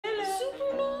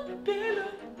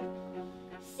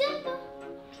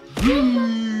Come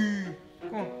on,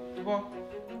 get the ball.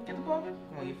 Get the ball.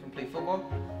 Come on, you finna play football?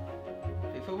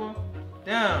 Play football?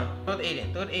 Down. Throw it to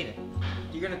Ayden. Throw it to Ayden.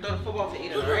 You're gonna throw the football to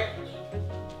Ayden, alright?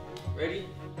 Ready?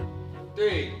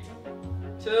 3,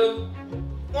 2,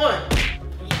 1.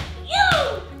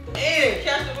 Ayden,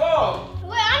 catch the ball.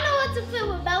 Wait, I know what to play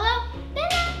with, Bella.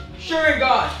 Sure and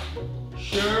gone.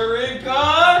 Sure and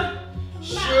gone.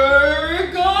 Sure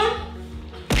and gone.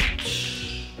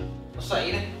 What's up,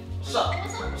 Ayden? What's up?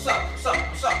 What's up? What's up?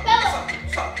 What's up? Bella.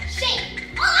 What's up?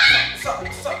 Shake. What's up?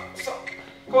 What's up? What's up?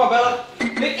 Come on, Bella.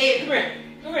 Big Ayden, come here.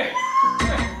 Come here. Come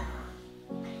here.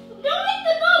 Don't make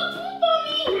the dog poop on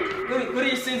me. Go to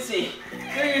your sensei.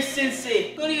 Go to your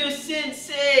sensei. Go to your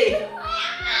sensei.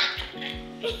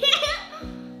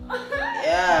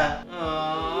 Yeah.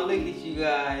 Aww, look at you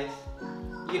guys.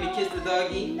 You gonna kiss the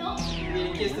doggy? No. You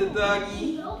gonna kiss the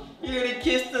doggy? No. You're gonna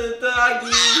kiss the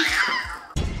doggy.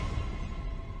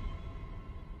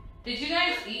 Did you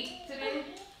guys eat today?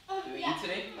 Did we eat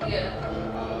today? Yeah.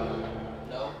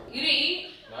 No. You didn't eat?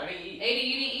 No, I didn't eat. Ayden,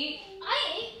 you didn't eat? I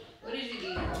ate. What did you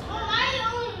eat? I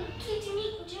to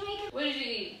Jamaican. What did you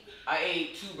eat? I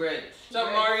ate 2 breads. What's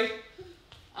up, Mari?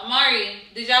 Amari,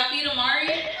 did y'all feed Amari?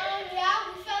 Yeah,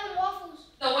 we fed him waffles.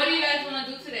 So what do you guys want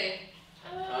to do today?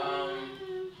 I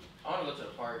wanna go to the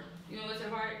park. You want to go to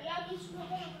the park? Yeah, we should go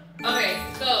home. Okay,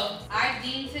 so I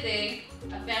deemed today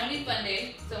a family fun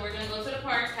day. So we're going to go to the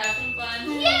park, have some fun.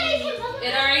 Yay!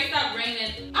 It already stopped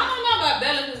raining. I don't know about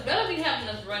Bella because Bella be having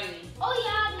us running Oh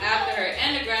yeah. after her.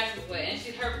 And the grass is wet. And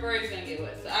her fur is going to get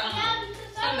wet. So I don't Yeah, know.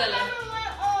 because I remember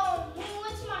when we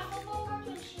went to my football park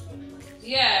and she was.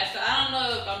 Yeah, so I don't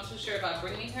know if I'm too sure about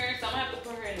bringing her. So I'm going to have to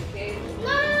put her in a cage.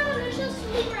 No, let's just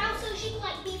leave her out so she can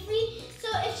like be free. So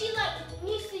if she like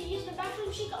needs to use the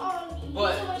bathroom, she can use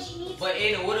it when she needs. But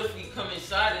Ayden, what if we come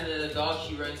inside and then the dog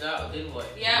she runs out? Then what?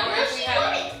 Yeah, or No, if we she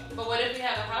have, wouldn't. but what if we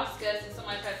have a house guest and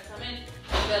somebody tries to come in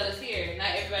and Bella's here?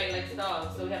 Not everybody likes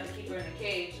dogs, so we have to keep her in a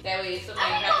cage. That way if somebody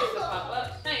happens to pop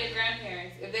up, not your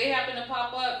grandparents. If they happen to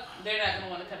pop up, they're not going to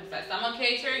want to come inside. So I'm going to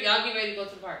cage her. Y'all get ready to go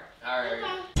to the park. All right.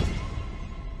 Okay.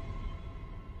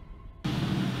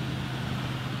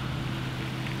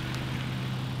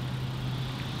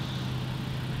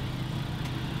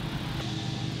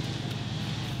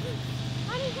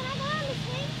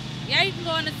 Yeah, you can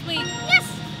go on the swing. Yes!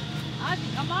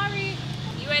 Amari,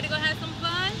 you ready to go have some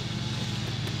fun?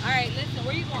 All right, listen,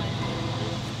 where you going?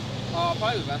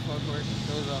 Probably the basketball court.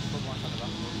 There was a football on the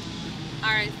basketball.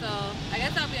 All right, so I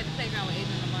guess I'll be at the playground with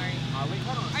Ayden and Amari. Wait,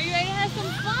 hold on. Are you ready to have some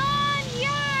fun?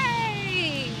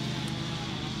 Yay!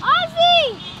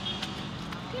 Ozzy!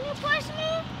 Can you push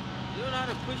me? You don't know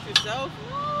how to push yourself?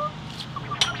 No.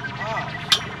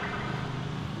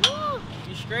 No.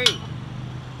 You straight.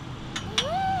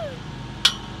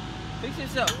 Fix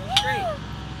yourself. You straight.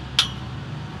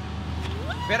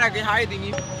 Bet I get higher than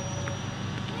you.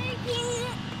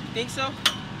 Think so?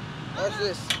 Watch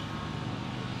this.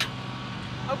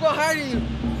 I'm going higher than you.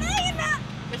 No, you're not.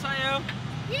 Yes, I am.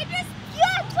 You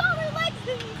have taller legs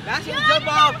than me. Last one to jump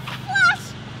off.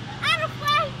 I had a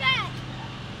flashback.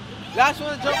 Last one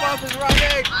to jump off is right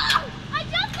leg. Oh, I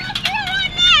jumped off your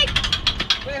right leg.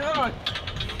 Wait, hold on.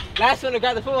 Last one to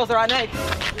grab the football is the right leg.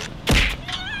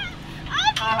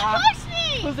 Push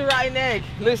me. Who's the right leg?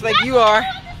 Looks like you are.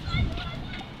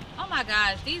 Oh my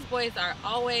gosh, these boys are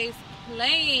always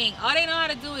playing. All they know how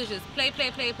to do is just play.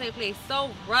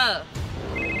 So rough.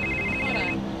 Hold on.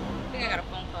 I think I got a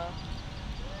phone call.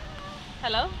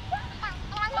 Hello?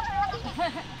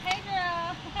 Hey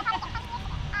girl.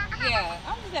 Yeah,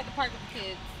 I'm just at the park with the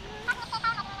kids.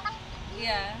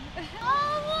 Yeah.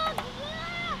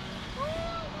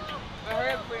 Hurry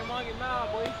up before your mom get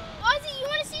mad, boy. Ozzy, you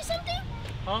want to see something?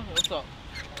 Huh? What's up?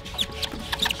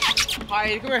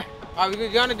 Alright, come here. Alright, we're gonna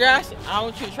get on the grass. I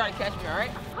want you to try to catch me,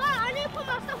 alright? Huh, I didn't put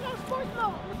myself on sports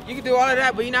mode. You can do all of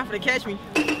that, but you're not gonna catch me.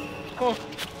 Come on.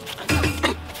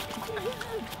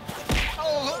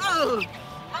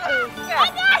 Yeah.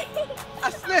 I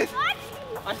slipped.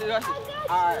 Watch this.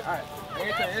 Alright.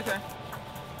 Your turn.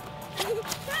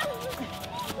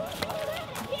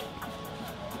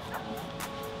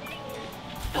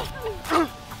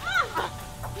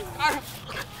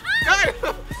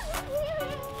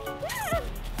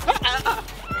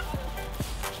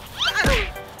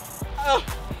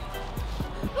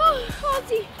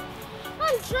 Ozzy,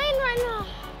 I'm drained right now.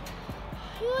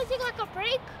 You want to take like a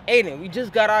break? Ayden, we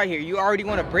just got out here. You already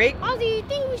want a break? Ozzy, you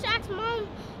think we should ask Mom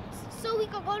so we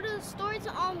could go to the store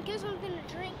to get something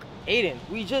to drink? Ayden,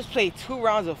 we just played 2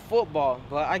 rounds of football,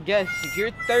 but I guess if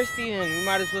you're thirsty, then we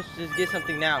might as well just get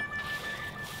something now.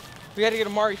 We gotta get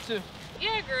Amari too.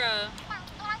 Yeah, girl.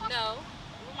 No,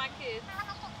 with my kids.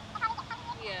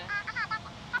 Yeah.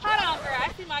 Hold on, girl.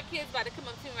 I see my kids about to come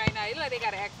up to me right now. They look like they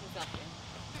gotta ask me something.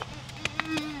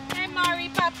 Hey, Mari,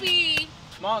 Papi.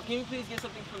 Mom, can you please get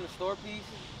something from the store, please?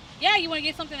 Yeah, you wanna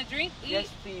get something to drink? Eat? Yes,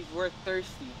 please. We're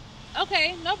thirsty.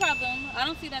 Okay, no problem. I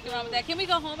don't see nothing wrong with that. Can we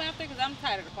go home after? Because I'm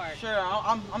tired of the park. Sure,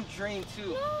 I'm drained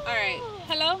too. All right.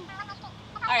 Hello? All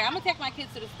right, I'm gonna take my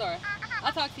kids to the store.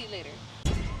 I'll talk to you later.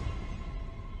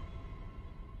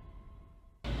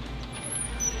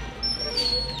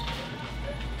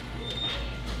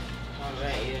 All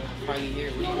right, yeah. Finally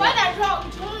here. Why that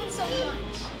dog drooling so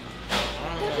much?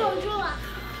 That dog drooling.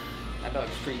 That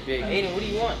dog's pretty big. Ayden, what do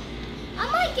you want? I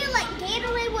might get like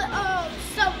Gatorade with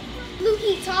some blue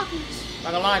heat toppings.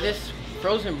 Not gonna lie, this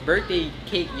frozen birthday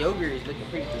cake yogurt is looking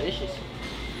pretty delicious.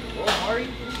 Oh, Mari,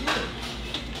 what are you doing?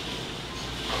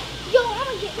 Yo, I'm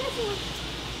gonna get this one.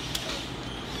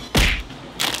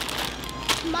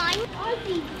 Mine?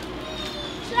 Archie,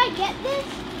 should I get this?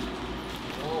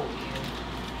 Oh,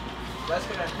 that's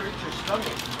gonna hurt your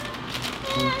stomach.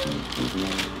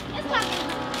 It's not.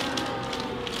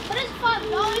 But it's $5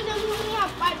 and we only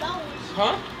have $5.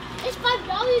 Huh? It's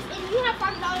 $5 and you have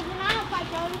 $5 and I have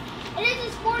 $5. And it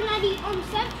is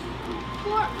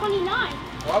 $4.29.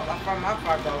 Well, I found my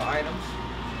 $5 items.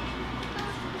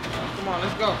 Come on,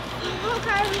 let's go.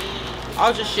 Okay.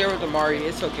 I'll just share with Amari.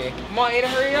 It's okay. Come on, Ayden,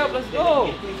 hurry up. Let's go.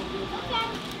 Okay.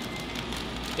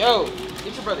 Yo,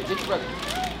 get your brother. Get your brother.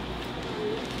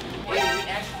 Hey, we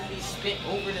actually spent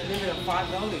over the limit of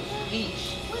 $5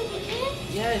 each. Wait, we did?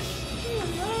 Yes.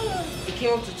 It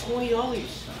came up to $20.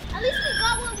 At least we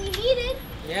got what we needed.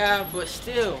 Yeah, but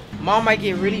still. Mom might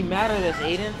get really mad at us,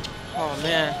 Ayden. Oh,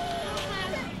 man.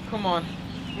 Come on.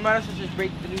 We might as well just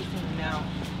break the news to him now.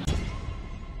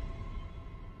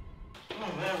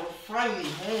 Oh, man, we're finally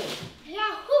home.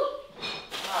 Yeah, whew.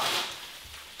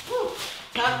 Whew.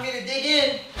 Time for me to dig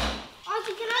in.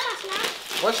 Ozzy, can I have a snack?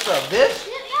 What's up, this?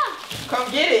 Yeah. Come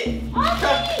get it.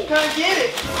 Ozzy! Come get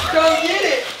it. Come get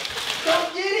it.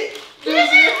 Come get it.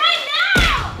 Get it right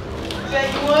now! Say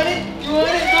you want it? You want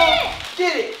it? Go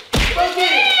get it. Go get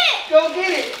it. Go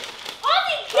get it.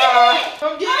 Ozzy, get it!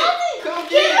 Come get it. Ozzy, Come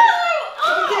get it.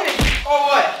 Come get it. Or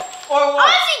what? Or what?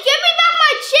 Ozzy, give me back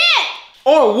my chip!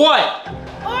 Or what?